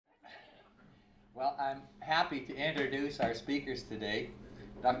Well, I'm happy to introduce our speakers today.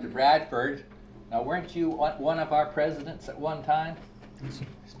 Dr. Bradford. Now, weren't you one of our presidents at one time? His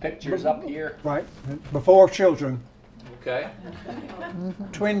picture's up here. Right, before children. Okay.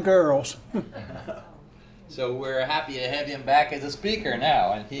 Twin girls. So we're happy to have him back as a speaker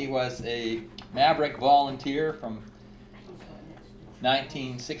now. And he was a Maverick volunteer from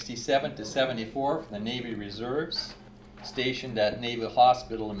 1967 to 74 for the Navy Reserves, stationed at Naval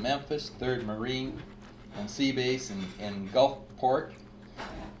Hospital in Memphis, 3rd Marine and Sea Base in Gulfport.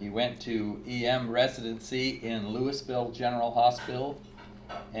 He went to EM residency in Louisville General Hospital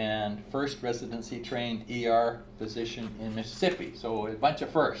and first residency trained ER physician in Mississippi. So a bunch of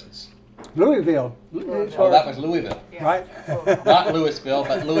firsts. Louisville. Oh, that was Louisville. Right? Not Louisville,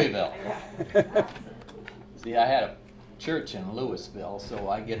 but Louisville. See, I had a church in Louisville, so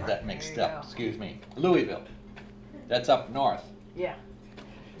I get that mixed up. Excuse me. Louisville. That's up north. Yeah.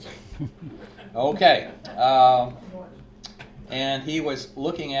 Okay. And he was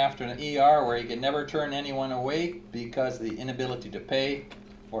looking after an ER where he could never turn anyone away because of the inability to pay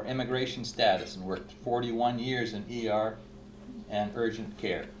or immigration status, and worked 41 years in ER and urgent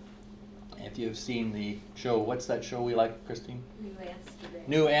care. If you've seen the show, what's that show we like, Christine? New Amsterdam.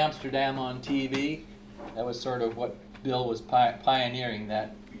 New Amsterdam on TV. That was sort of what Bill was pioneering,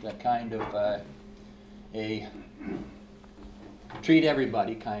 that kind of a treat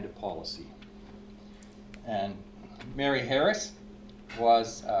everybody kind of policy. And Mary Harris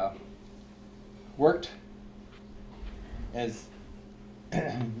was worked as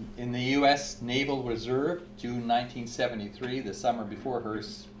in the U.S. Naval Reserve, June 1973, the summer before her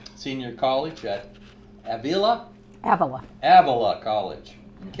senior college at Avila College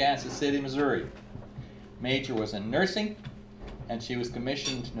in Kansas City, Missouri. Major was in nursing, and she was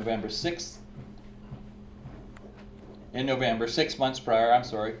commissioned November 6th. In November, 6 months prior, I'm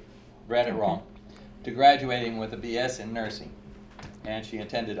sorry, read it wrong, to graduating with a BS in nursing. And she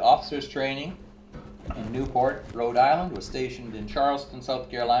attended officers training in Newport, Rhode Island, was stationed in Charleston, South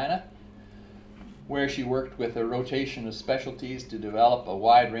Carolina, where she worked with a rotation of specialties to develop a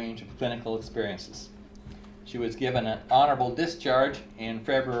wide range of clinical experiences. She was given an honorable discharge in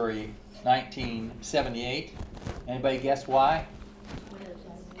February 1978. Anybody guess why?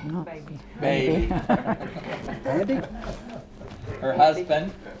 Baby. Baby. Andy? Her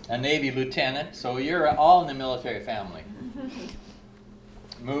husband, a Navy lieutenant, so you're all in the military family.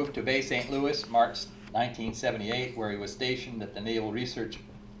 Moved to Bay St. Louis, March 1978, where he was stationed at the Naval Research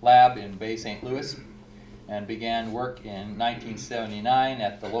Lab in Bay St. Louis, and began work in 1979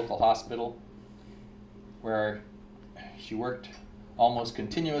 at the local hospital, where she worked almost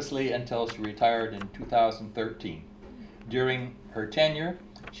continuously until she retired in 2013. During her tenure,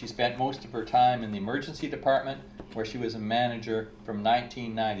 she spent most of her time in the emergency department, where she was a manager from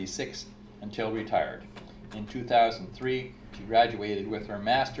 1996 until retired. In 2003, she graduated with her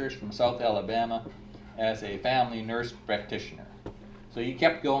master's from South Alabama as a family nurse practitioner. So you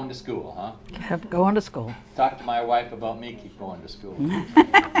kept going to school, huh? Kept going to school. Talk to my wife about me keep going to school.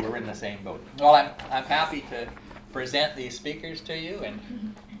 We're in the same boat. Well, I'm happy to present these speakers to you, and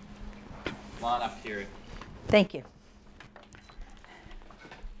come on up here. Thank you.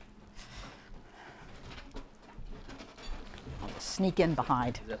 I'll sneak in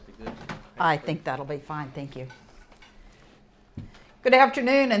behind. Is that the good? I think that'll be fine, thank you. Good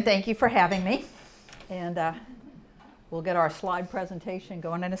afternoon, and thank you for having me. And we'll get our slide presentation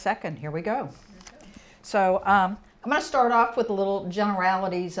going in a second. Here we go. So I'm going to start off with a little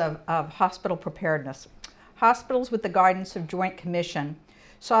generalities of hospital preparedness. Hospitals, with the guidance of Joint Commission,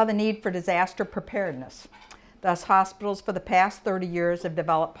 saw the need for disaster preparedness. Thus, hospitals for the past 30 years have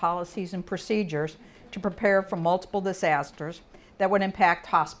developed policies and procedures to prepare for multiple disasters that would impact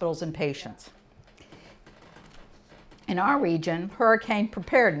hospitals and patients. In our region, hurricane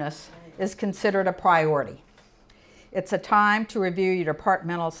preparedness is considered a priority. It's a time to review your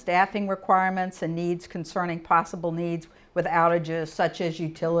departmental staffing requirements and needs concerning possible needs with outages such as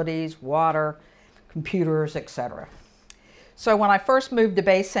utilities, water, computers, etc. So when I first moved to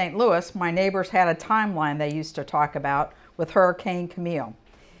Bay St. Louis, my neighbors had a timeline they used to talk about with Hurricane Camille,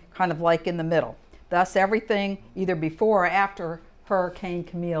 kind of like in the middle. Thus, everything either before or after Hurricane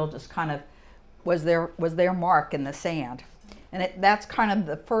Camille just kind of was their mark in the sand. And that's kind of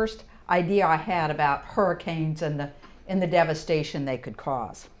the first idea I had about hurricanes and the devastation they could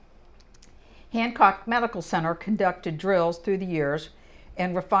cause. Hancock Medical Center conducted drills through the years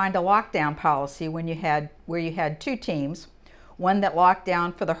and refined a lockdown policy where you had two teams, one that locked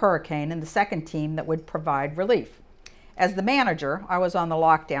down for the hurricane and the second team that would provide relief. As the manager, I was on the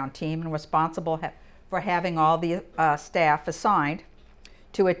lockdown team and responsible for having all the staff assigned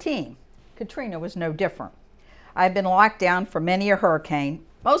to a team Katrina was no different. I've been locked down for many a hurricane.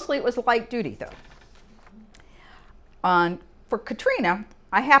 Mostly it was light duty though. For Katrina,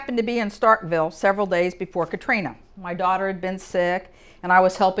 I happened to be in Starkville several days before Katrina. My daughter had been sick and I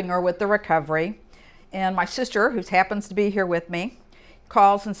was helping her with the recovery. And my sister, who happens to be here with me,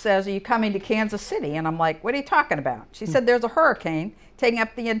 calls and says, "Are you coming to Kansas City?" And I'm like, "What are you talking about?" She said, "There's a hurricane taking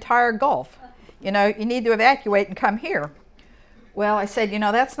up the entire Gulf. You know, you need to evacuate and come here." Well, I said,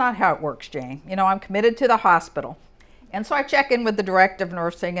 "That's not how it works, Jane. I'm committed to the hospital." And so I check in with the director of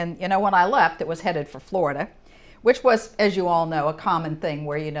nursing, and when I left, it was headed for Florida, which was, as you all know, a common thing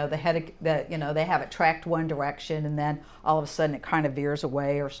where they have it tracked one direction, and then all of a sudden it kind of veers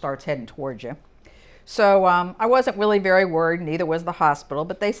away or starts heading towards you. So I wasn't really very worried, neither was the hospital,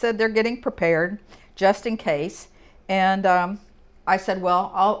 but they said they're getting prepared just in case. And I said, "Well,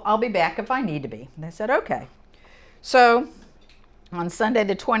 I'll be back if I need to be." And they said, "Okay." So on Sunday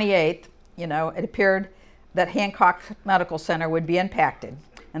the 28th, it appeared that Hancock Medical Center would be impacted,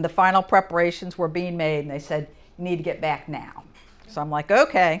 and the final preparations were being made, and they said, "You need to get back now." So I'm like,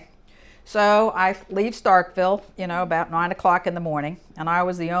 "Okay." So I leave Starkville, about 9 o'clock in the morning, and I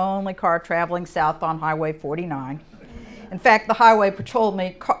was the only car traveling south on Highway 49. In fact, the highway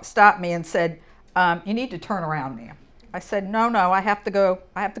patrolman stopped me and said, "You need to turn around, ma'am." I said, No, I have to go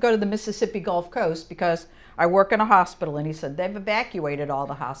to the Mississippi Gulf Coast because I work in a hospital." And he said, "They've evacuated all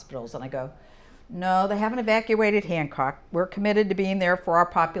the hospitals." And I go, "No, they haven't evacuated Hancock. We're committed to being there for our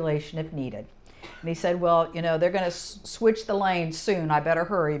population if needed." And he said, "Well, they're going to switch the lanes soon. I better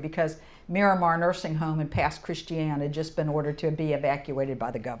hurry because Miramar Nursing Home in Pass Christian had just been ordered to be evacuated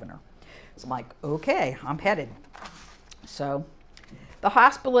by the governor." So I'm like, "Okay, I'm headed." So the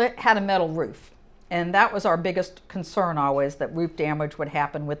hospital had a metal roof, and that was our biggest concern always, that roof damage would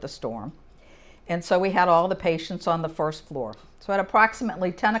happen with the storm. And so we had all the patients on the first floor. So at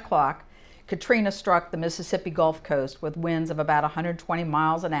approximately 10 o'clock, Katrina struck the Mississippi Gulf Coast with winds of about 120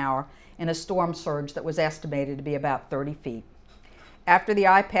 miles an hour and a storm surge that was estimated to be about 30 feet. After the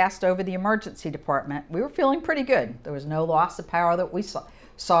eye passed over the emergency department, we were feeling pretty good. There was no loss of power that we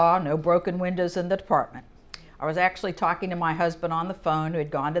saw, no broken windows in the department. I was actually talking to my husband on the phone, who had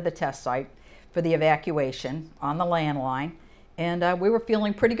gone to the test site for the evacuation on the landline, and we were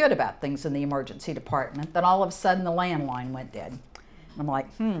feeling pretty good about things in the emergency department. Then all of a sudden the landline went dead. I'm like,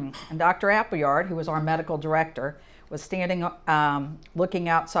 And Dr. Appleyard, who was our medical director, was standing looking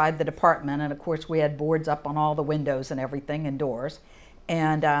outside the department, and of course we had boards up on all the windows and everything and doors.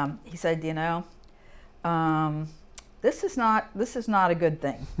 And he said, this is not a good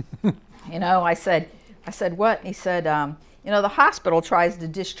thing." I said, "What?" And he said, "The hospital tries to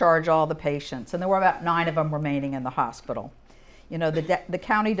discharge all the patients," and there were about 9 of them remaining in the hospital. The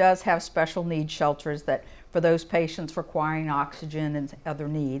county does have special needs shelters that for those patients requiring oxygen and other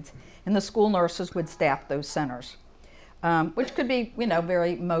needs, and the school nurses would staff those centers, which could be,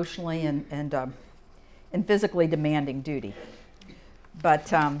 very emotionally and physically demanding duty.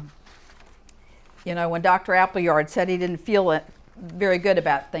 But, when Dr. Appleyard said he didn't feel very good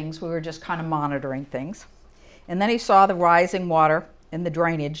about things, we were just kind of monitoring things. And then he saw the rising water in the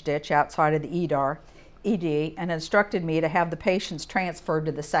drainage ditch outside of the ED and instructed me to have the patients transferred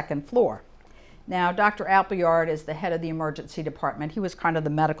to the second floor. Now, Dr. Appleyard is the head of the emergency department. He was kind of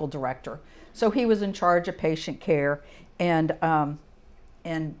the medical director. So he was in charge of patient care and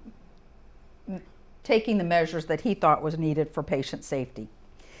taking the measures that he thought was needed for patient safety.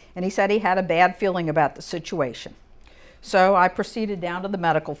 And he said he had a bad feeling about the situation. So I proceeded down to the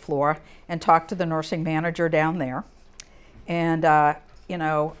medical floor and talked to the nursing manager down there. And, I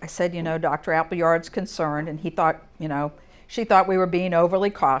said, Dr. Appleyard's concerned, and he thought, she thought we were being overly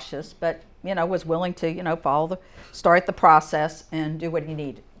cautious, but, was willing to, start the process and do what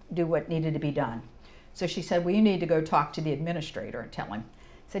needed to be done. So she said, "Well, you need to go talk to the administrator and tell him."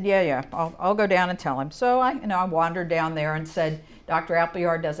 I said, yeah, I'll go down and tell him. So I wandered down there and said, "Dr.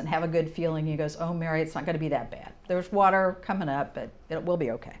 Appleyard doesn't have a good feeling." He goes, "Oh, Mary, it's not going to be that bad. There's water coming up, but it will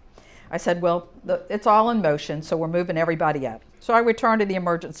be okay." I said, "Well, it's all in motion, so we're moving everybody up." So I returned to the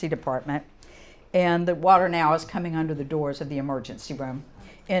emergency department, and the water now is coming under the doors of the emergency room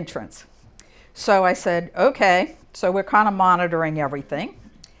entrance. So I said, "Okay." So we're kind of monitoring everything.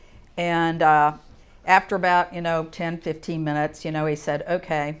 And after about, 10, 15 minutes, he said,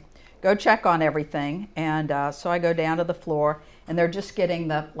 "Okay, go check on everything." And so I go down to the floor, and they're just getting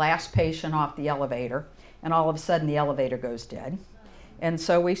the last patient off the elevator, and all of a sudden the elevator goes dead. And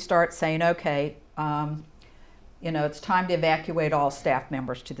so we start saying, "Okay, it's time to evacuate all staff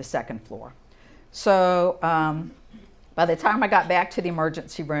members to the second floor." So by the time I got back to the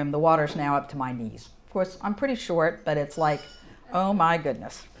emergency room, the water's now up to my knees. Of course, I'm pretty short, but it's like, oh my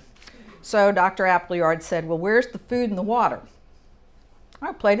goodness. So Dr. Appleyard said, well, where's the food and the water?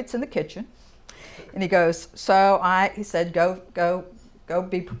 I played, it's in the kitchen. And he goes, he said, go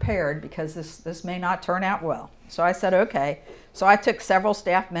be prepared because this may not turn out well. So I said, okay. So I took several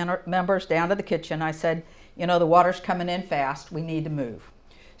staff members down to the kitchen. I said, you know, the water's coming in fast. We need to move.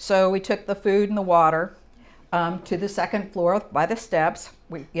 So we took the food and the water to the second floor by the steps.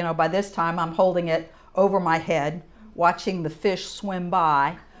 By this time I'm holding it over my head, watching the fish swim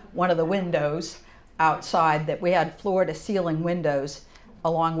by one of the windows outside. That we had floor to ceiling windows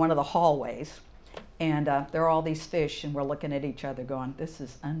along one of the hallways. And there are all these fish, and we're looking at each other going, this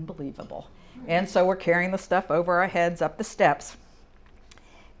is unbelievable. And so we're carrying the stuff over our heads up the steps.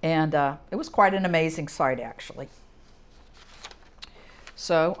 And it was quite an amazing sight, actually.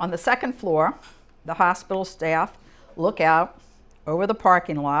 So on the second floor, the hospital staff look out over the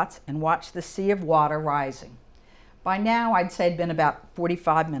parking lots and watch the sea of water rising. By now, I'd say it'd been about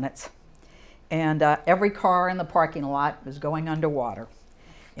 45 minutes. And every car in the parking lot was going underwater.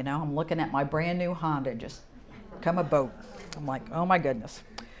 You know, I'm looking at my brand new Honda just become a boat. I'm like, oh my goodness.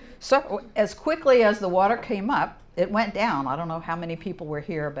 So as quickly as the water came up, it went down. I don't know how many people were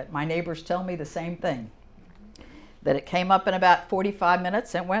here, but my neighbors tell me the same thing. That it came up in about 45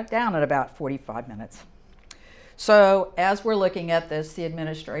 minutes and went down in about 45 minutes. So as we're looking at this, the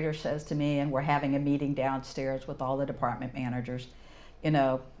administrator says to me, and we're having a meeting downstairs with all the department managers, you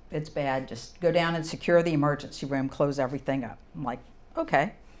know, it's bad, just go down and secure the emergency room, close everything up. I'm like,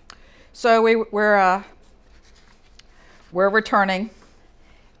 okay. So we're returning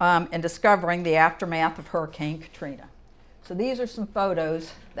and discovering the aftermath of Hurricane Katrina. So these are some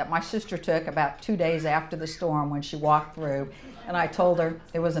photos that my sister took about 2 days after the storm when she walked through, and I told her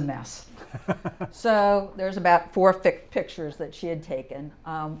it was a mess. So there's about 4 pictures that she had taken.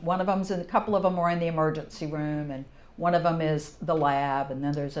 One of them's a couple of them are in the emergency room, and one of them is the lab, and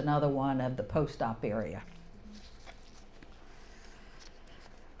then there's another one of the post-op area.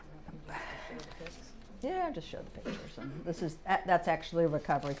 Yeah, just show the pictures. And that's actually a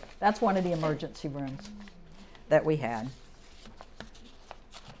recovery. That's one of the emergency rooms that we had.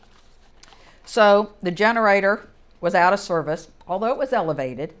 So the generator was out of service, although it was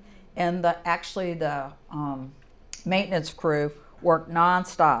elevated, and actually the maintenance crew worked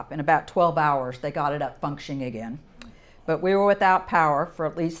nonstop. In about 12 hours, they got it up functioning again. But we were without power for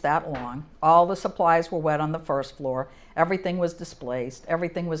at least that long. All the supplies were wet on the first floor. Everything was displaced.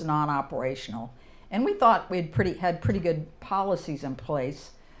 Everything was non-operational. And we thought we had pretty good policies in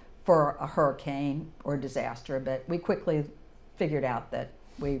place for a hurricane or disaster, but we quickly figured out that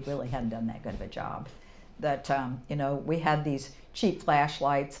we really hadn't done that good of a job. That, you know, we had these cheap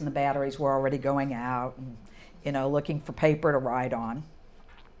flashlights and the batteries were already going out, and, you know, looking for paper to write on.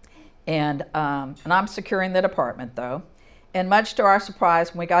 And I'm securing the department, though. And much to our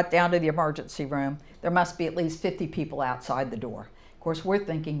surprise, when we got down to the emergency room, there must be at least 50 people outside the door. Of course, we're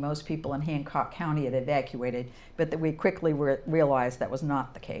thinking most people in Hancock County had evacuated, but that we quickly realized that was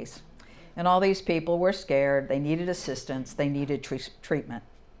not the case. And all these people were scared. They needed assistance. They needed treatment.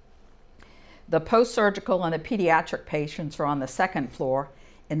 The post-surgical and the pediatric patients were on the second floor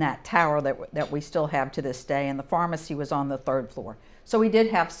in that tower that we still have to this day, and the pharmacy was on the third floor. So we did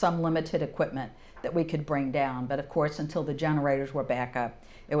have some limited equipment that we could bring down, but of course, until the generators were back up,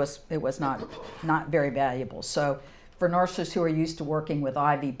 it was not very valuable. So for nurses who are used to working with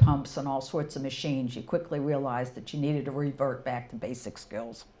IV pumps and all sorts of machines, you quickly realized that you needed to revert back to basic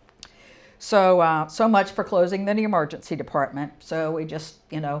skills. So, so much for closing the emergency department. So we just,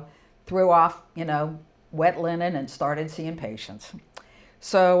 you know, threw off, you know, wet linen and started seeing patients.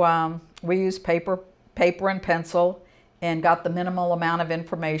 So we used paper and pencil and got the minimal amount of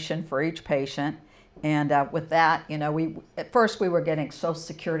information for each patient. And with that, you know, at first we were getting social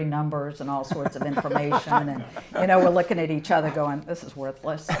security numbers and all sorts of information, and, you know, we're looking at each other going, this is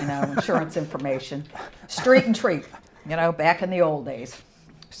worthless, you know, insurance information. Street and treat, you know, back in the old days.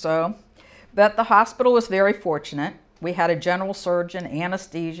 So, but the hospital was very fortunate. We had a general surgeon,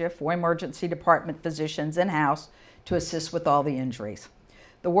 anesthesia, 4 emergency department physicians in-house to assist with all the injuries.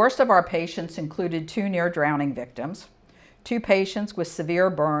 The worst of our patients included 2 near-drowning victims, 2 patients with severe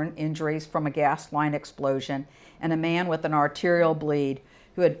burn injuries from a gas line explosion, and a man with an arterial bleed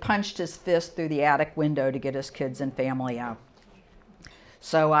who had punched his fist through the attic window to get his kids and family out.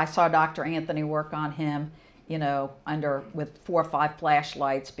 So I saw Dr. Anthony work on him, you know, with 4 or 5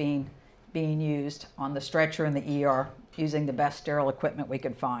 flashlights being used on the stretcher in the ER, using the best sterile equipment we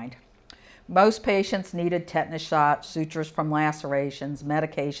could find. Most patients needed tetanus shots, sutures from lacerations,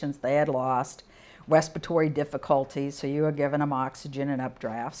 medications they had lost, respiratory difficulties, so you were giving them oxygen and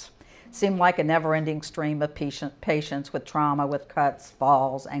updrafts. Seemed like a never-ending stream of patients with trauma, with cuts,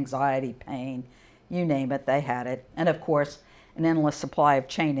 falls, anxiety, pain, you name it, they had it. And of course, an endless supply of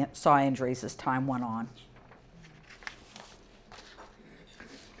saw injuries as time went on.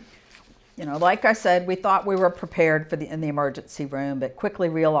 You know, like I said, we thought we were prepared in the emergency room, but quickly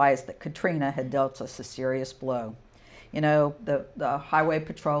realized that Katrina had dealt us a serious blow. You know, the highway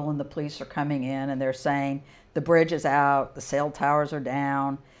patrol and the police are coming in and they're saying the bridge is out, the cell towers are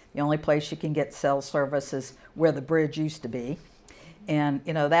down, the only place you can get cell service is where the bridge used to be. And,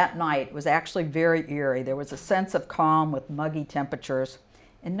 you know, that night was actually very eerie. There was a sense of calm with muggy temperatures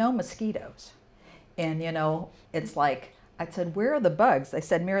and no mosquitoes. And, you know, it's like, I said, where are the bugs? They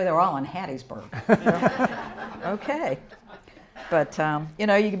said, Mary, they're all in Hattiesburg. Okay. But, you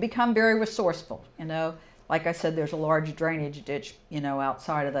know, you can become very resourceful. You know, like I said, there's a large drainage ditch, you know,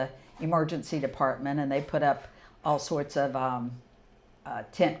 outside of the emergency department, and they put up all sorts of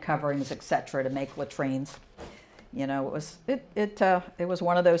tent coverings, etc., to make latrines. You know, it was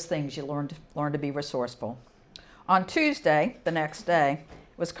one of those things you learn to be resourceful. On Tuesday, the next day,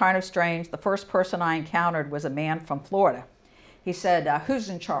 it was kind of strange. The first person I encountered was a man from Florida. He said, who's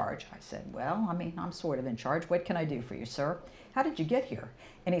in charge? I said, well, I mean, I'm sort of in charge. What can I do for you, sir? How did you get here?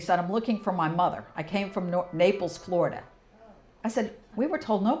 And he said, I'm looking for my mother. I came from Naples, Florida. I said, we were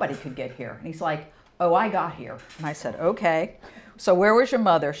told nobody could get here. And he's like, oh, I got here. And I said, okay. So where was your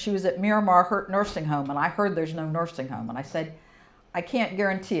mother? She was at Miramar Nursing Home, and I heard there's no nursing home. And I said, I can't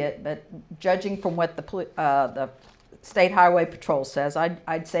guarantee it, but judging from what the State Highway Patrol says,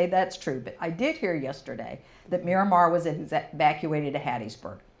 I'd say that's true. But I did hear yesterday that Miramar was evacuated to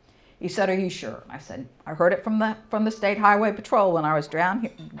Hattiesburg. He said, are you sure? I said, I heard it from the State Highway Patrol when I was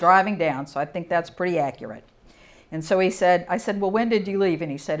driving down, so I think that's pretty accurate. And so he said, I said, well, when did you leave?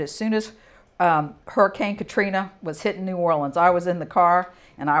 And he said, as soon as Hurricane Katrina was hitting New Orleans, I was in the car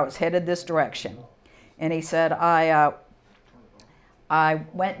and I was headed this direction. And he said, I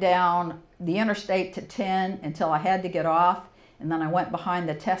went down the interstate to 10 until I had to get off, and then I went behind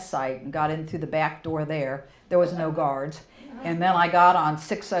the test site and got in through the back door there. There was no guards. And then I got on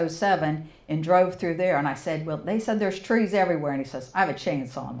 607 and drove through there, and I said, well, they said there's trees everywhere. And he says, I have a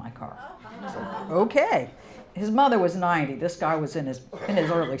chainsaw in my car. I said, okay. His mother was 90. This guy was in his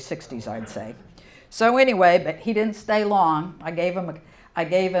early 60s, I'd say. So anyway, but he didn't stay long. I gave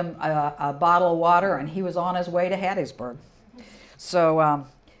him a bottle of water, and he was on his way to Hattiesburg. So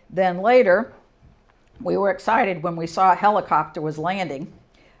then later, we were excited when we saw a helicopter was landing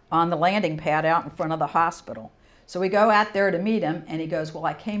on the landing pad out in front of the hospital. So we go out there to meet him, and he goes, well,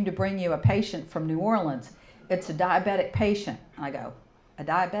 I came to bring you a patient from New Orleans. It's a diabetic patient. And I go, a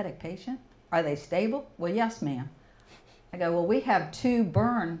diabetic patient? Are they stable? Well, yes, ma'am. I go, well, we have 2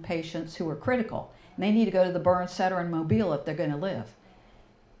 burn patients who are critical, and they need to go to the burn center in Mobile if they're going to live.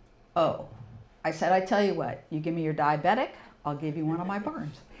 Oh. I said, I tell you what, you give me your diabetic, I'll give you one of my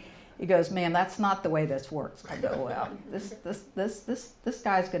burns. He goes, ma'am, that's not the way this works. I go, well, this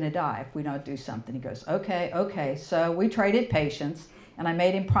guy's going to die if we don't do something. He goes, okay, okay. So we traded patients, and I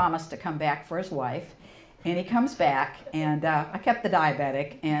made him promise to come back for his wife. And he comes back, and I kept the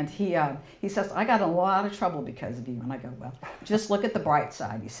diabetic, and he says, I got in a lot of trouble because of you. And I go, well, just look at the bright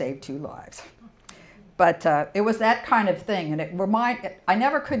side. You saved 2 lives. But it was that kind of thing, and I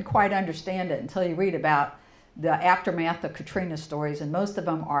never could quite understand it until you read about the aftermath of Katrina stories, and most of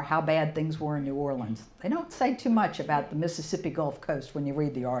them are how bad things were in New Orleans. They don't say too much about the Mississippi Gulf Coast when you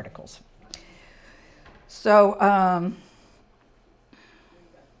read the articles. So,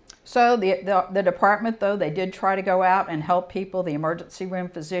 the department, though, they did try to go out and help people. The emergency room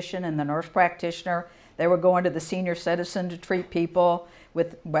physician and the nurse practitioner, they were going to the senior citizen to treat people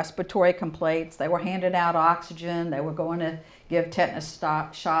with respiratory complaints. They were handing out oxygen. They were going to give tetanus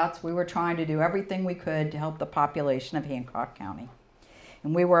shots. We were trying to do everything we could to help the population of Hancock County.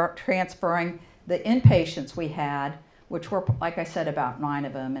 And we were transferring the inpatients we had, which were, like I said, about 9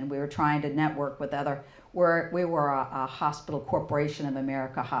 of them, and we were trying to network with other. We were a hospital, Corporation of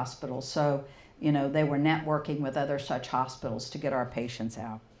America hospital, so you know they were networking with other such hospitals to get our patients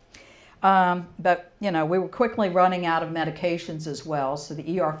out. But you know we were quickly running out of medications as well, so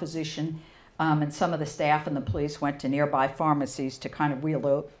the ER physician and some of the staff and the police went to nearby pharmacies to kind of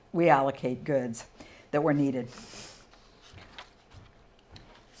reallocate goods that were needed.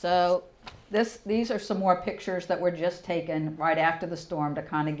 So these are some more pictures that were just taken right after the storm to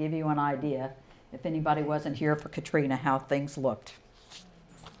kind of give you an idea, if anybody wasn't here for Katrina, how things looked.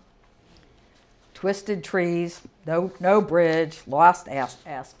 Twisted trees, no bridge, lost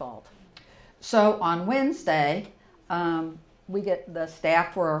asphalt. So on Wednesday, we get the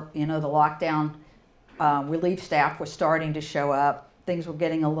staff were, you know, the lockdown relief staff was starting to show up. Things were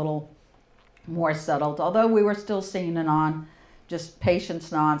getting a little more settled, although we were still seeing it on just patients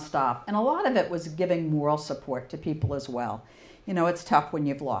nonstop. And a lot of it was giving moral support to people as well. You know, it's tough when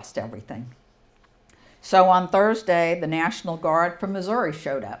you've lost everything. So on Thursday, the National Guard from Missouri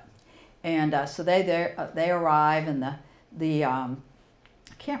showed up. And so they arrive, and I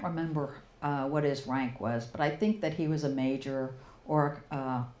can't remember what his rank was, but I think that he was a major,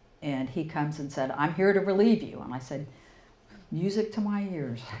 and he comes and said, "I'm here to relieve you." And I said, "Music to my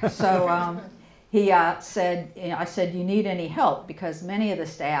ears." So he said, I said, "You need any help?" Because many of the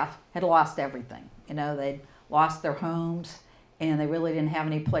staff had lost everything. You know, they'd lost their homes, and they really didn't have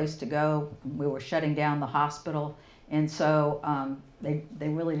any place to go. We were shutting down the hospital, and so they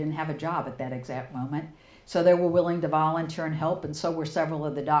really didn't have a job at that exact moment. So they were willing to volunteer and help, and so were several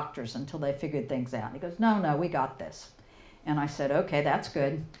of the doctors until they figured things out. And he goes, "No, we got this." And I said, "Okay, that's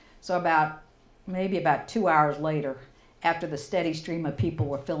good." So maybe about 2 hours later, after the steady stream of people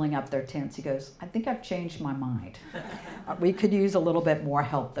were filling up their tents, he goes, "I think I've changed my mind. We could use a little bit more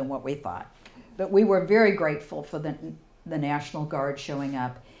help than what we thought." But we were very grateful for the National Guard showing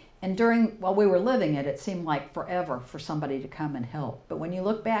up. And while we were living it seemed like forever for somebody to come and help. But when you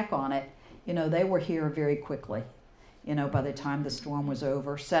look back on it, you know, they were here very quickly. You know, by the time the storm was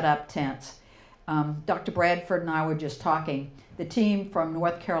over, set up tents. Dr. Bradford and I were just talking. The team from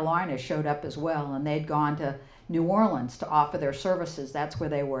North Carolina showed up as well, and they'd gone to New Orleans to offer their services. That's where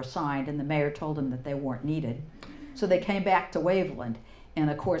they were assigned, and the mayor told them that they weren't needed. So they came back to Waveland, and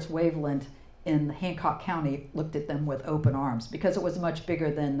of course Waveland in Hancock County looked at them with open arms because it was much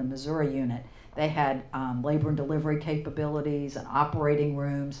bigger than the Missouri unit. They had labor and delivery capabilities and operating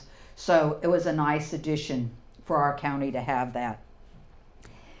rooms. So it was a nice addition for our county to have that.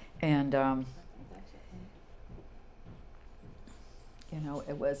 And you know,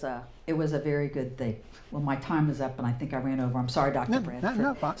 it was a very good thing. Well, my time is up, and I think I ran over. I'm sorry, Dr. Bradford.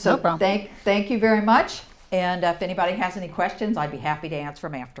 No problem. So thank you very much. And if anybody has any questions, I'd be happy to answer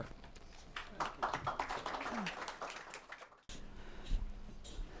them after.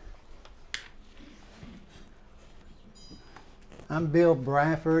 I'm Bill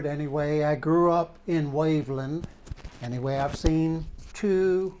Bradford. Anyway, I grew up in Waveland. Anyway, I've seen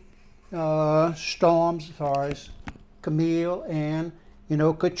two storms as far as Camille and, you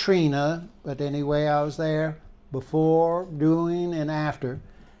know, Katrina. But anyway, I was there before, during, and after.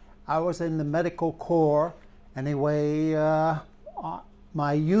 I was in the medical corps. Anyway,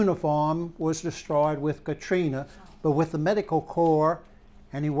 my uniform was destroyed with Katrina. But with the medical corps,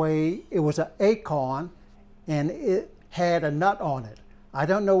 anyway, it was an acorn, and it had a nut on it. I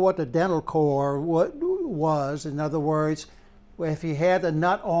don't know what the dental corps was. In other words, if you had a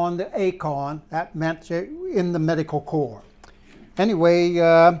nut on the acorn, that meant you're in the medical corps. Anyway,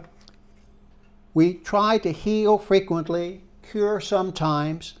 we try to heal frequently, cure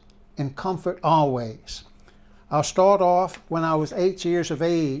sometimes, and comfort always. I'll start off when I was 8 years of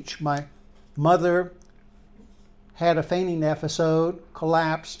age. My mother had a fainting episode,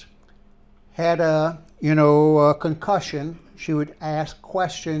 collapsed, had a concussion. She would ask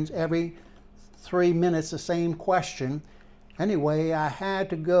questions every 3 minutes, the same question. Anyway, I had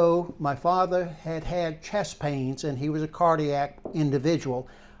to go. My father had chest pains, and he was a cardiac individual.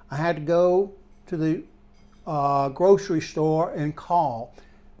 I had to go to the grocery store and call.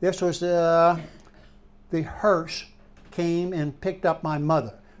 This was the hearse came and picked up my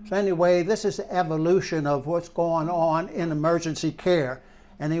mother. So anyway, this is the evolution of what's going on in emergency care.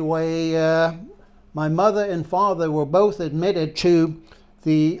 Anyway, my mother and father were both admitted to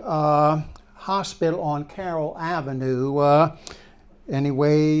the hospital on Carroll Avenue.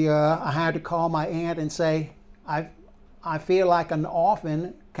 Anyway, I had to call my aunt and say, I feel like an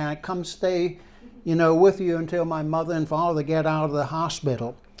orphan. Can I come stay, with you until my mother and father get out of the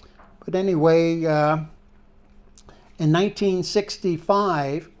hospital? But anyway, in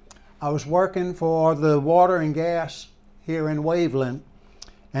 1965, I was working for the water and gas here in Waveland.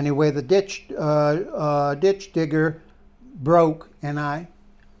 Anyway, the ditch digger broke, and I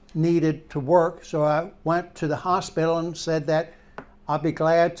needed to work, so I went to the hospital and said that I'd be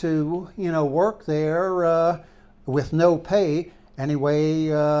glad to, work there with no pay. Anyway,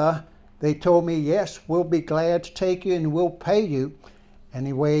 they told me, yes, we'll be glad to take you and we'll pay you.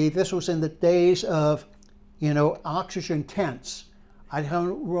 Anyway, this was in the days of, oxygen tents. I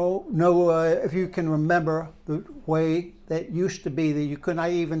don't know if you can remember the way that used to be, that you could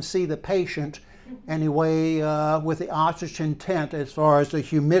not even see the patient anyway with the oxygen tent as far as the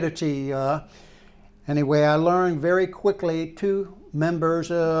humidity. Anyway, I learned very quickly 2 members,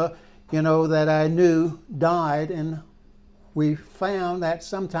 that I knew died, and we found that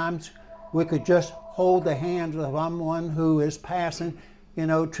sometimes we could just hold the hands of someone who is passing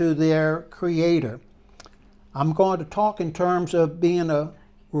to their creator. I'm going to talk in terms of being a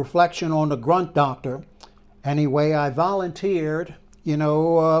reflection on the grunt doctor. Anyway, I volunteered,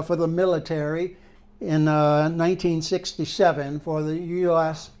 for the military in 1967 for the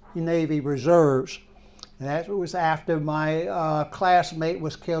U.S. Navy Reserves. And that was after my classmate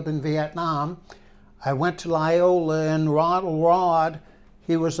was killed in Vietnam. I went to Loyola, and Rod,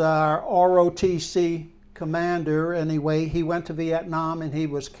 he was our ROTC commander. Anyway, he went to Vietnam and he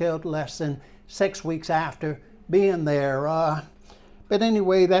was killed less than 6 weeks after being there. But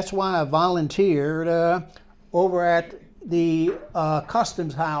anyway, that's why I volunteered over at the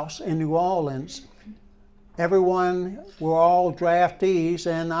Customs House in New Orleans. Everyone were all draftees,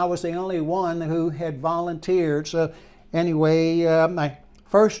 and I was the only one who had volunteered. So anyway, my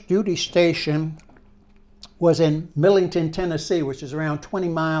first duty station was in Millington, Tennessee, which is around 20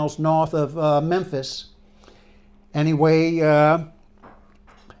 miles north of Memphis. Anyway,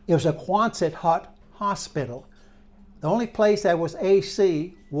 it was a Quonset hut hospital. The only place that was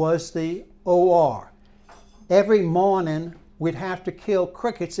AC was the OR. Every morning, we'd have to kill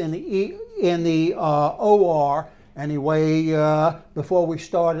crickets in the OR anyway before we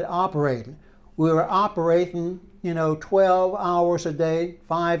started operating. We were operating, 12 hours a day,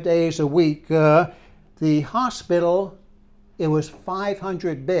 5 days a week. The hospital, it was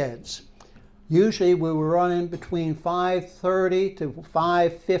 500 beds. Usually we were running between 530 to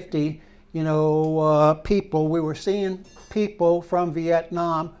 550, people. We were seeing people from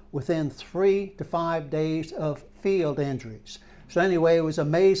Vietnam within 3 to 5 days of field injuries. So anyway, it was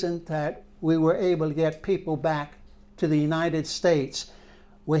amazing that we were able to get people back to the United States.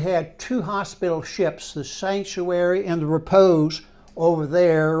 We had 2 hospital ships, the Sanctuary and the Repose, over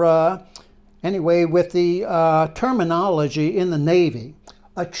there. Anyway, with the terminology in the Navy,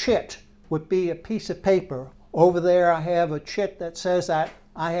 a chit would be a piece of paper. Over there I have a chit that says that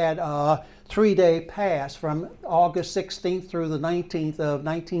I had a 3-day pass from August 16th through the 19th of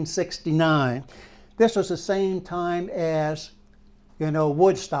 1969. This was the same time as,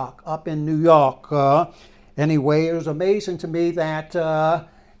 Woodstock up in New York. Anyway, it was amazing to me that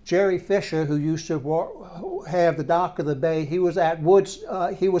Jerry Fisher, who used to have the Dock of the Bay, he was at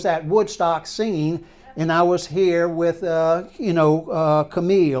Woodstock singing, and I was here with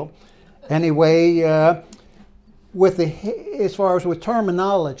Camille. Anyway, as far as with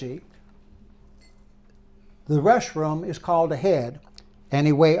terminology, the restroom is called a head.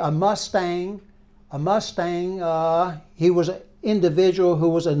 Anyway, a Mustang, he was an individual who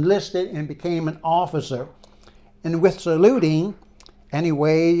was enlisted and became an officer. And with saluting,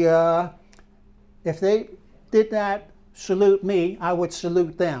 anyway, if they did not salute me, I would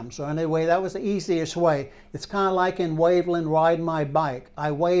salute them. So anyway, that was the easiest way. It's kind of like in Waveland riding my bike.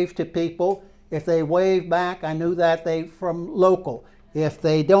 I waved to people. If they waved back, I knew that they from local. If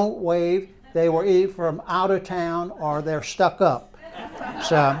they don't wave, they were either from out of town or they're stuck up.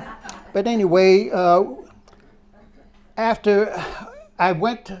 So, but anyway, after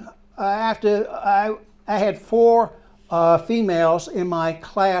I had 4 females in my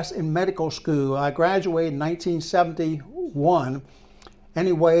class in medical school. I graduated in 1971.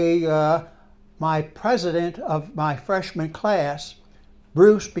 Anyway, my president of my freshman class,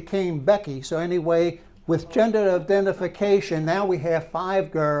 Bruce, became Becky. So anyway, with gender identification, now we have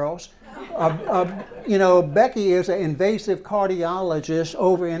 5 girls. Becky is an invasive cardiologist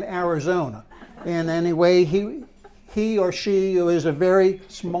over in Arizona. And anyway, he or she is a very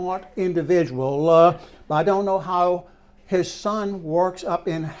smart individual. But I don't know how his son works up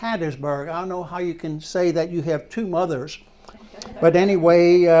in Hattiesburg. I don't know how you can say that you have 2 mothers. But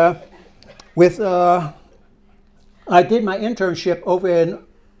anyway, I did my internship over in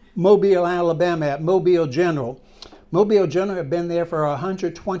Mobile, Alabama at Mobile General. Mobile General had been there for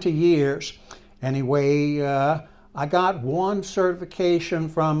 120 years. Anyway, I got 1 certification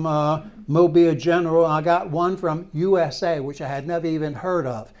from Mobile General. I got 1 from USA, which I had never even heard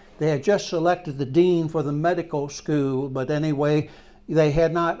of. They had just selected the dean for the medical school, but anyway,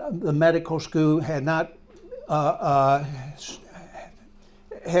 the medical school had not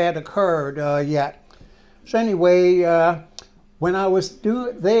had occurred yet. So anyway, when I was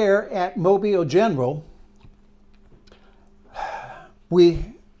there at Mobile General, the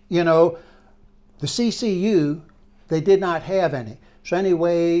CCU, they did not have any. So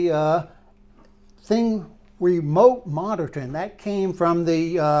anyway, remote monitoring, that came from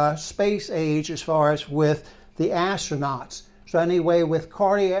the space age as far as with the astronauts. So anyway, with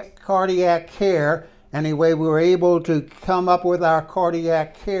cardiac care, anyway, we were able to come up with our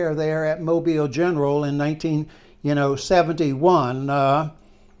cardiac care there at Mobile General in 1971.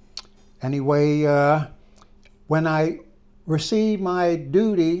 Anyway, when I received my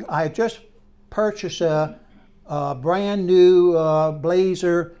duty, I just purchased a brand new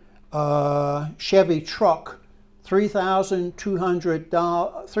Blazer Chevy truck,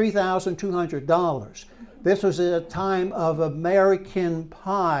 $3,200. This was at a time of American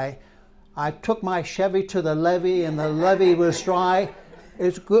Pie. I took my Chevy to the levee, and the levee was dry.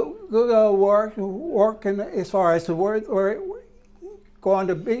 It's good working as far as the word or going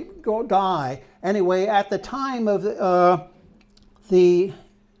to die. Anyway, at the time of the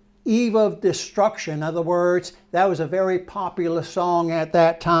Eve of Destruction, in other words, that was a very popular song at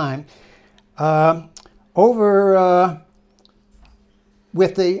that time.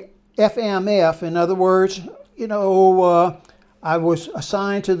 With the FMF, in other words, you know, I was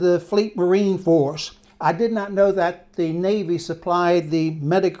assigned to the Fleet Marine Force. I did not know that the Navy supplied the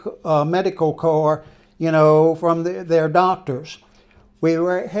medical corps, you know, from their doctors. We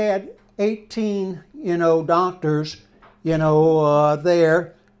had 18, you know, doctors, you know,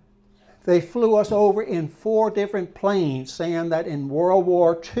 there. They flew us over in 4 different planes, saying that in World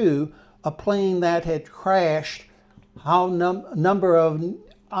War II, a plane that had crashed, how number of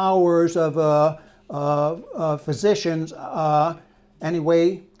hours of physicians,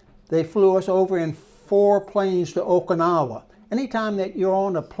 anyway, they flew us over in 4 planes to Okinawa. Anytime that you're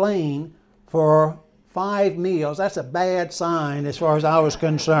on a plane for 5 meals, that's a bad sign as far as I was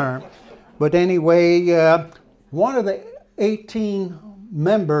concerned. But anyway, one of the 18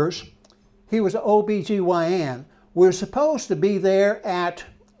 members, he was an OBGYN. We were supposed to be there at,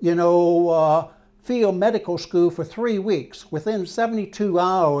 you know, field medical school for 3 weeks. Within 72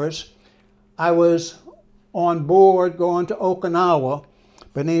 hours, I was on board going to Okinawa.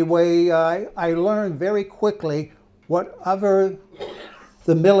 But anyway, I learned very quickly whatever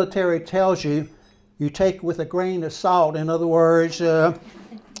the military tells you, you take with a grain of salt. In other words,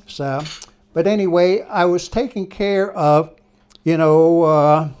 but anyway, I was taken care of, you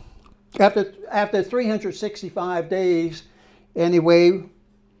know, after 365 days, anyway,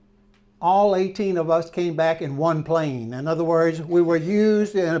 all 18 of us came back in 1 plane. In other words, we were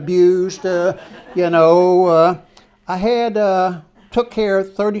used and abused, you know. I had took care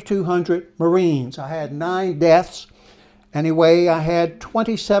of 3,200 Marines. I had 9 deaths. Anyway, I had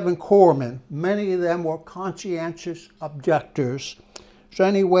 27 corpsmen. Many of them were conscientious objectors. So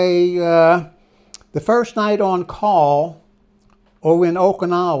anyway, the first night on call over in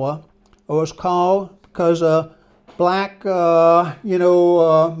Okinawa, I was called because a black, you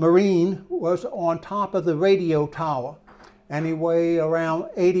know, Marine was on top of the radio tower. Anyway, around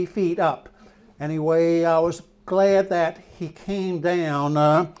 80 feet up. Anyway, I was glad that he came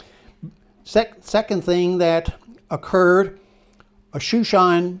down. Second thing that occurred, a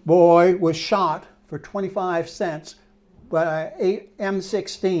shoeshine boy was shot for 25 cents by an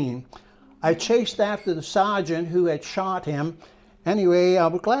M16. I chased after the sergeant who had shot him. Anyway, I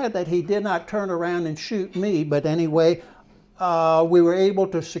was glad that he did not turn around and shoot me, but anyway, we were able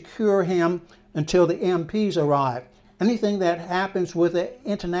to secure him until the MPs arrived. Anything that happens with an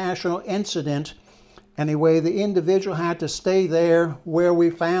international incident, anyway, the individual had to stay there where we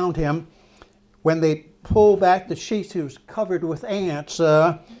found him. When they pulled back the sheets, he was covered with ants.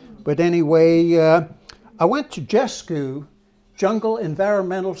 But anyway, I went to JESCU, Jungle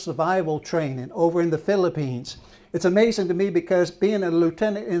Environmental Survival Training, over in the Philippines. It's amazing to me because being a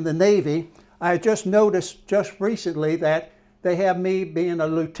lieutenant in the Navy, I just noticed just recently that they have me being a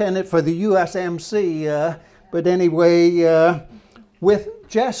lieutenant for the USMC. But anyway, with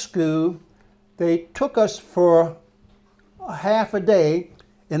JESCU, they took us for a half a day,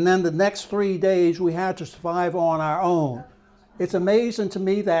 and then the next 3 days we had to survive on our own. It's amazing to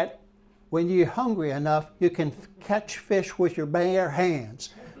me that when you're hungry enough, you can catch fish with your bare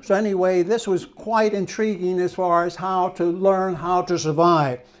hands. So anyway, this was quite intriguing as far as how to learn how to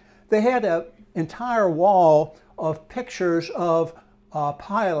survive. They had an entire wall of pictures of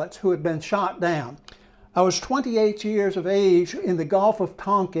pilots who had been shot down. I was 28 years of age in the Gulf of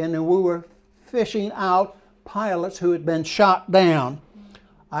Tonkin, and we were fishing out pilots who had been shot down.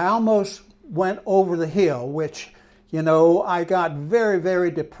 I almost went over the hill, which, you know, I got very,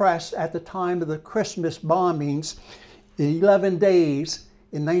 very depressed at the time of the Christmas bombings. 11 days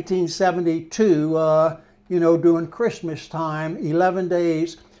in 1972, you know, during Christmas time, 11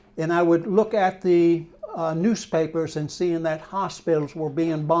 days, and I would look at the newspapers and seeing that hospitals were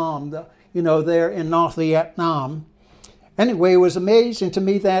being bombed, you know, there in North Vietnam. Anyway, it was amazing to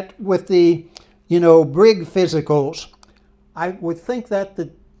me that with the, you know, brig physicals, I would think that the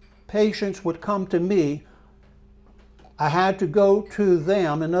patients would come to me. I had to go to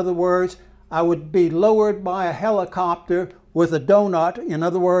them. In other words, I would be lowered by a helicopter with a donut. In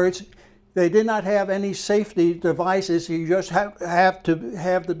other words, They did not have any safety devices. You just have to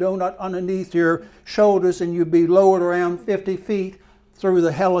have the donut underneath your shoulders, and you'd be lowered around 50 feet through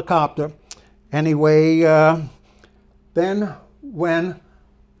the helicopter. Anyway, then when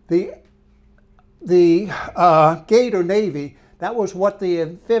the Gator Navy, that was what the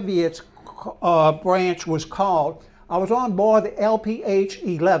amphibious branch was called. I was on board the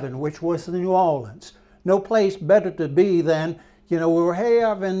LPH-11, which was the New Orleans. No place better to be than, we were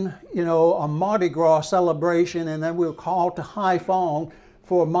having, a Mardi Gras celebration, and then we were called to Haiphong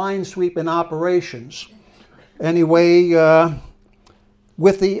for minesweeping operations. Anyway,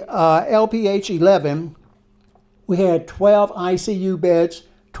 with the LPH-11, we had 12 ICU beds,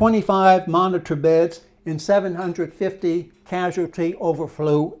 25 monitor beds, and 750 casualty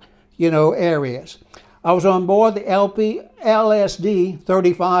overflow, areas. I was on board the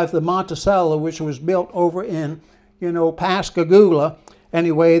LSD-35, the Monticello, which was built over in, Pascagoula.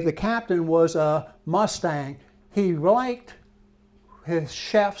 Anyway, the captain was a Mustang. He liked his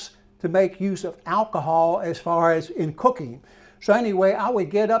chefs to make use of alcohol as far as in cooking. So anyway, I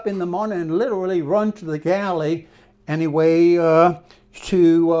would get up in the morning and literally run to the galley anyway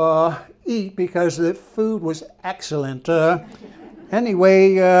to eat because the food was excellent.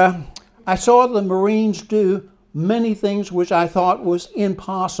 Anyway, I saw the Marines do many things which I thought was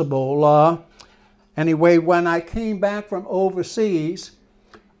impossible. Anyway, when I came back from overseas,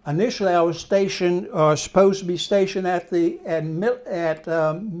 initially I was stationed, supposed to be stationed at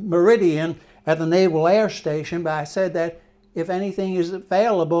Meridian at the Naval Air Station, but I said that if anything is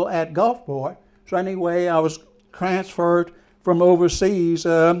available at Gulfport. So anyway, I was transferred from overseas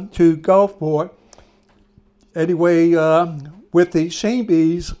to Gulfport. Anyway, with the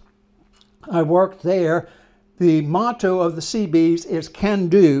Seabees, I worked there. The motto of the Seabees is "Can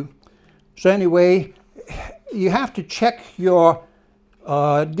Do." So anyway, you have to check your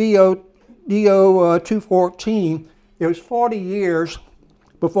DO 214. It was 40 years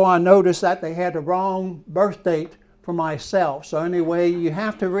before I noticed that they had the wrong birth date for myself. So anyway, you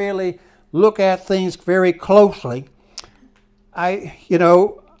have to really look at things very closely. I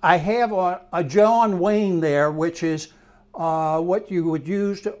have a John Wayne there, which is what you would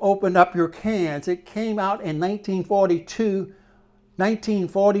use to open up your cans. It came out in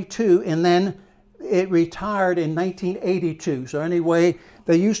 1942, and then it retired in 1982. So anyway,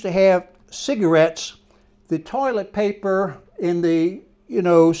 they used to have cigarettes, the toilet paper in the,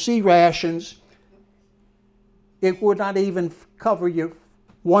 sea rations. It would not even cover your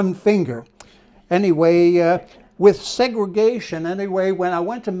one finger. Anyway, with segregation, anyway, when I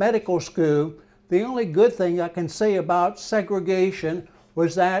went to medical school, the only good thing I can say about segregation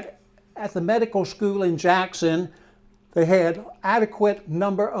was that at the medical school in Jackson, they had adequate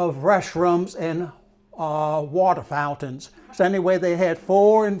number of restrooms and water fountains. So anyway, they had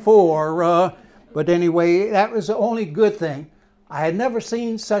 4 and 4, but anyway, that was the only good thing. I had never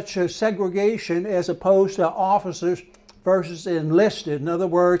seen such a segregation as opposed to officers versus enlisted. In other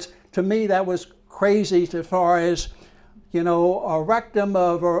words, to me, that was crazy as far as, a rectum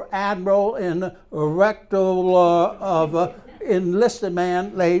of an admiral and a rectal of an enlisted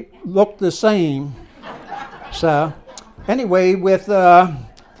man, they looked the same. So anyway, with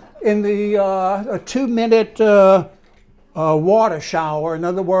in the a 2-minute water shower, in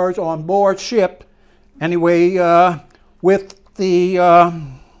other words, on board ship, anyway, with the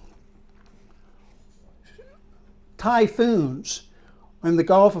typhoons in the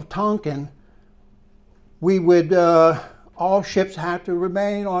Gulf of Tonkin, we would, all ships had to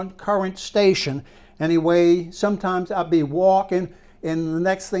remain on current station. Anyway, sometimes I'd be walking, and the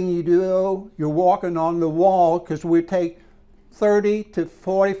next thing you do, you're walking on the wall, because we take 30 to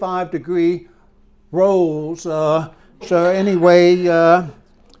 45 degree rolls. So anyway,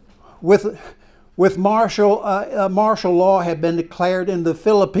 with martial law had been declared in the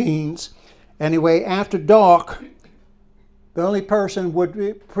Philippines. Anyway, after dark, the only person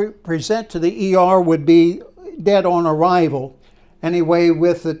would present to the ER would be dead on arrival. Anyway,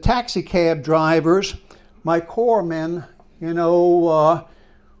 with the taxi cab drivers, my corpsmen,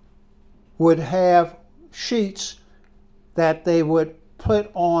 would have sheets that they would put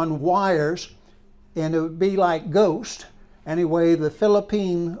on wires, and it would be like Ghost. Anyway, the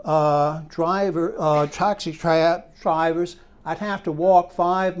Philippine taxi cab drivers, I'd have to walk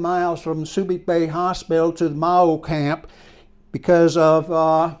 5 miles from Subic Bay Hospital to the Mao camp because of,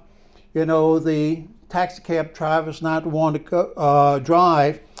 the taxi cab drivers not wanting to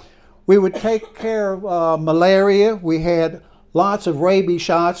drive. We would take care of malaria. We had lots of rabies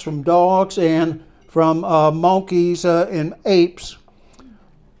shots from dogs and from monkeys and apes.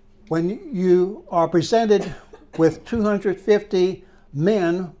 When you are presented with 250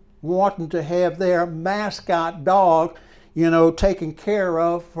 men wanting to have their mascot dog, you know, taken care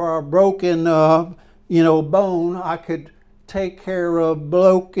of for a broken, you know, bone. I could take care of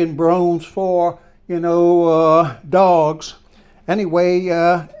broken bones for, you know, dogs. Anyway,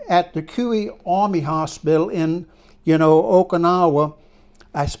 at the Cui Army Hospital in, you know, Okinawa,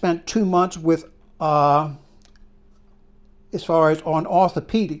 I spent 2 months with, as far as on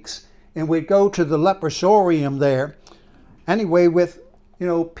orthopedics, and we'd go to the leprosarium there. Anyway, with, you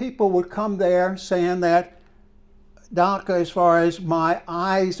know, people would come there saying that, Doc, as far as my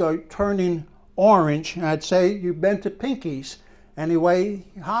eyes are turning orange, I'd say, you've been to Pinky's. Anyway,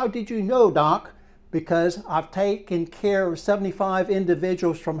 how did you know, Doc? Because I've taken care of 75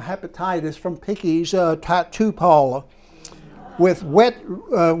 individuals from hepatitis from Pinky's tattoo parlor.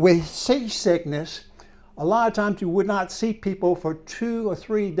 With seasickness, a lot of times you would not see people for 2 or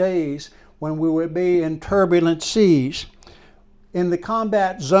 3 days when we would be in turbulent seas. In the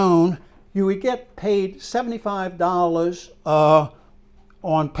combat zone, you would get paid $75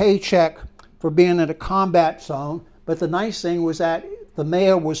 on paycheck for being in a combat zone, but the nice thing was that the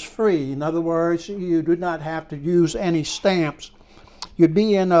mail was free. In other words, you did not have to use any stamps. You'd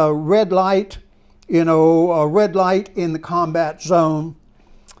be in a red light, you know, a red light in the combat zone.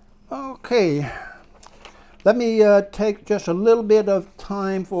 Okay, let me take just a little bit of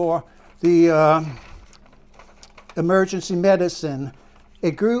time for the emergency medicine.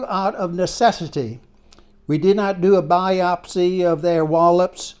 It grew out of necessity. We did not do a biopsy of their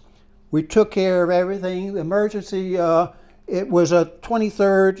wallops. We took care of everything. The emergency, it was a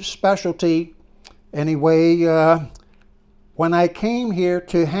 23rd specialty. Anyway, when I came here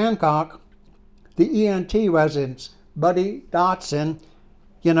to Hancock, the ENT residents, Buddy Dotson,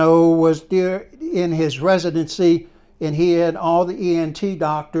 you know, was there in his residency, and he had all the ENT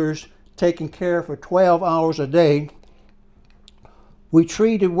doctors taking care for 12 hours a day. We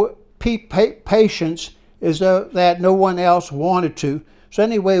treated patients as though that no one else wanted to. So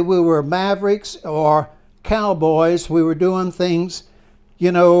anyway, we were mavericks or cowboys. We were doing things,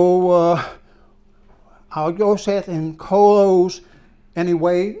 you know, I'll go say it in colos.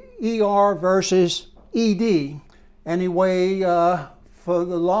 Anyway, ER versus ED. Anyway, for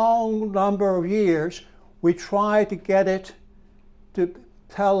the long number of years, we tried to get it to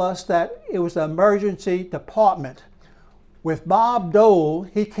tell us that it was an emergency department. With Bob Dole,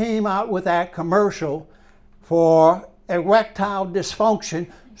 he came out with that commercial for erectile dysfunction.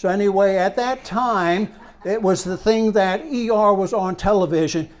 So anyway, at that time, it was the thing that ER was on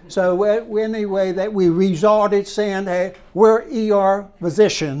television. So anyway, that we resorted saying, hey, we're ER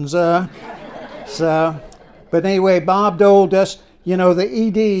physicians. But anyway, Bob Dole just, you know, the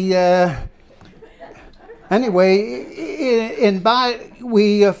ED. Anyway,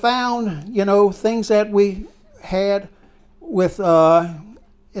 we found, you know, things that we had with,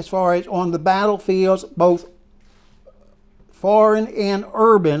 as far as on the battlefields, both foreign and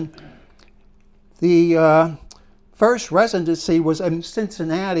urban. The first residency was in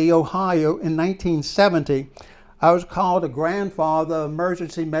Cincinnati, Ohio in 1970. I was called a grandfather of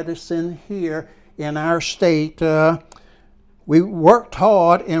emergency medicine here in our state. We worked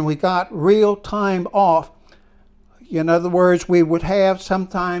hard and we got real time off. In other words, we would have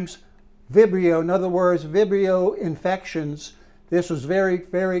sometimes Vibrio, in other words, Vibrio infections. This was very,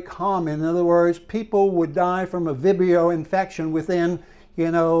 very common. In other words, people would die from a Vibrio infection within,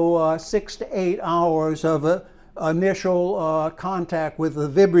 you know, 6 to 8 hours of initial contact with the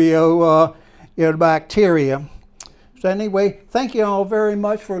Vibrio bacteria. So anyway, thank you all very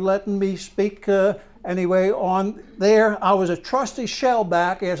much for letting me speak. Anyway, on there, I was a trusty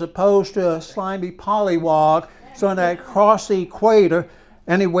shellback as opposed to a slimy pollywog. So when I crossed the equator,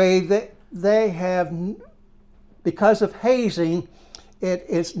 anyway, they have, because of hazing, it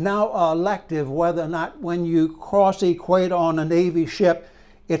is now elective whether or not when you cross the equator on a Navy ship,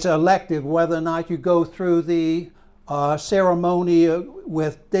 it's elective whether or not you go through the ceremony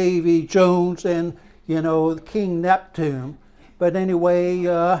with Davy Jones and, you know, King Neptune. But anyway,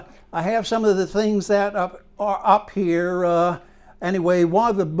 I have some of the things that are up here. Anyway, one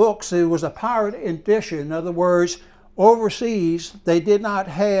of the books, it was a pirate edition. In other words, overseas, they did not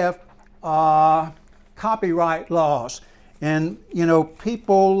have copyright laws. And, you know,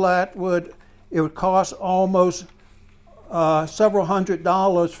 people that it would cost almost several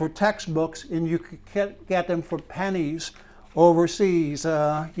 $100s for textbooks, and you could get them for pennies overseas,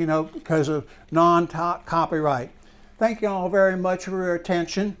 you know, because of non-copyright. Thank you all very much for your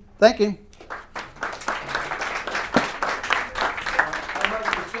attention. Thank you. I'd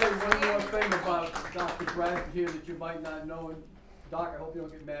like to say one more thing about Dr. Bradford here that you might not know. And Doc, I hope you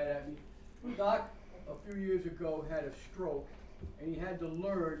don't get mad at me. Doc, a few years ago, had a stroke, and he had to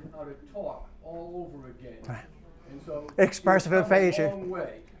learn how to talk all over again. Right. And so Expressive you've come aphasia. a long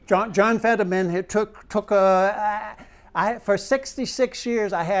way. John Fetterman, he for 66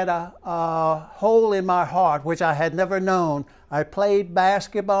 years I had a hole in my heart which I had never known. I played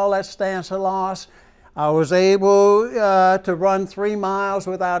basketball at Stanislaus. I was able to run 3 miles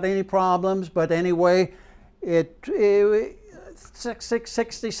without any problems, but anyway,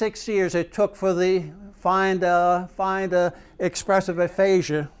 66 years it took for find expressive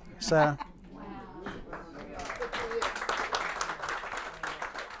aphasia. So.